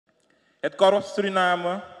Het Korps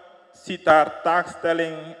Suriname ziet haar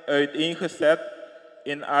taakstelling uiteengezet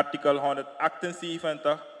in artikel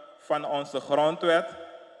 178 van onze grondwet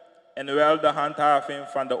en wel de handhaving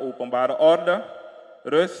van de openbare orde,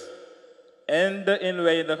 rust en de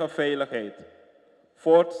inwendige veiligheid,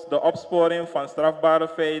 voorts de opsporing van strafbare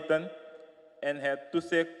feiten en het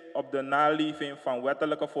toezicht op de naleving van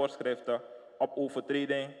wettelijke voorschriften op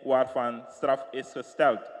overtreding waarvan straf is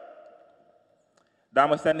gesteld.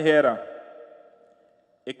 Dames en heren,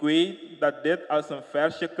 ik weet dat dit als een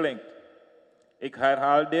versje klinkt. Ik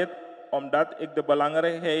herhaal dit omdat ik de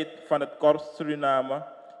belangrijkheid van het Korps Suriname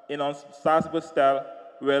in ons staatsbestel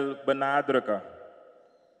wil benadrukken.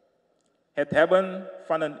 Het hebben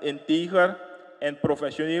van een integer en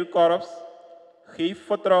professioneel korps geeft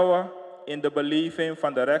vertrouwen in de beleving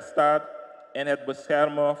van de rechtsstaat en het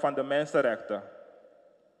beschermen van de mensenrechten.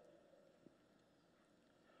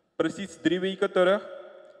 Precies 3 weken terug,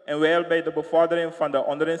 en wel bij de bevordering van de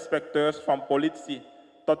onderinspecteurs van politie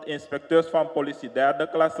tot inspecteurs van politie 3e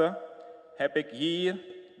klasse, heb ik hier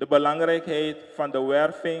de belangrijkheid van de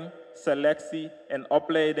werving, selectie en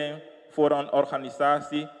opleiding voor een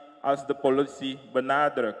organisatie als de politie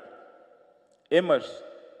benadrukt. Immers,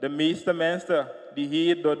 de meeste mensen die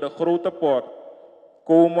hier door de grote poort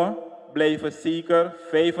komen, blijven zeker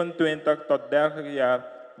 25 tot 30 jaar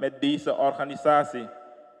met deze organisatie.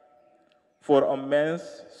 Voor een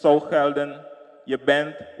mens zou gelden, je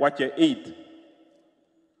bent wat je eet.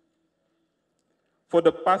 Voor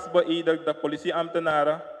de pas beëdigde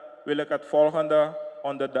politieambtenaren wil ik het volgende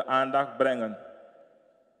onder de aandacht brengen.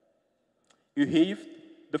 U heeft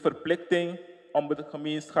de verplichting om de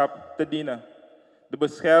gemeenschap te dienen, de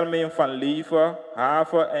bescherming van leven,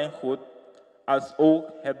 haven en goed, als ook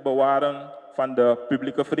het bewaren van de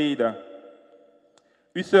publieke vrede.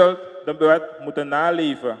 U zult de wet moeten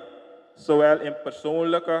naleven, zowel in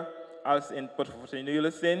persoonlijke als in professionele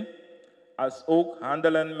zin, als ook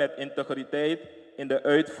handelen met integriteit in de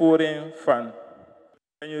uitvoering van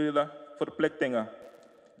jullie verplichtingen.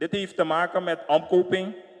 Dit heeft te maken met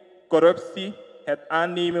omkoping, corruptie, het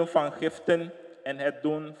aannemen van giften en het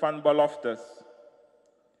doen van beloftes.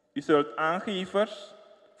 U zult aangevers,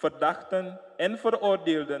 verdachten en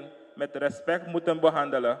veroordeelden met respect moeten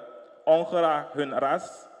behandelen, ongeacht hun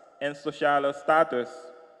ras en sociale status.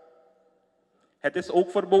 Het is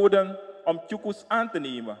ook verboden om tjoekoes aan te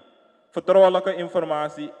nemen, vertrouwelijke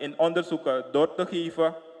informatie in onderzoeken door te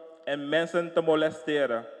geven en mensen te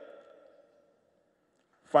molesteren.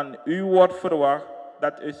 Van u wordt verwacht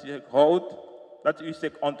dat u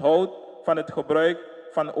zich onthoudt van het gebruik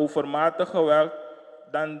van overmatig geweld,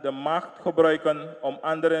 dan de macht gebruiken om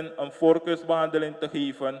anderen een voorkeursbehandeling te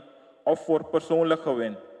geven of voor persoonlijk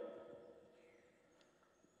gewin.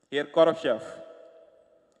 Heer Korpschef,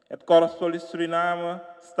 het Korps Politie Suriname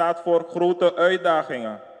staat voor grote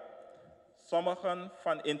uitdagingen. Sommige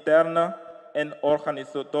van interne en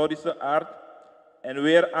organisatorische aard en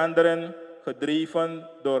weer anderen gedreven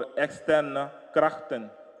door externe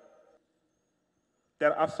krachten.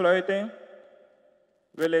 Ter afsluiting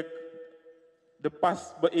wil ik de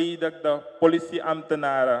pas beëdigde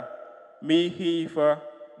politieambtenaren meegeven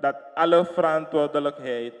dat alle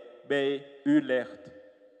verantwoordelijkheid bij u ligt.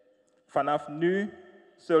 Vanaf nu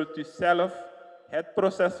zult u zelf het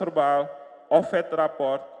procesverbaal of het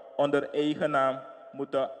rapport onder eigen naam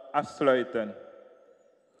moeten afsluiten.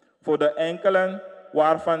 Voor de enkelen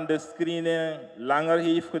waarvan de screening langer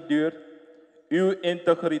heeft geduurd, uw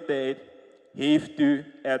integriteit heeft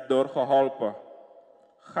u erdoor geholpen.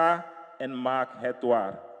 Ga en maak het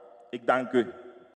waar. Ik dank u.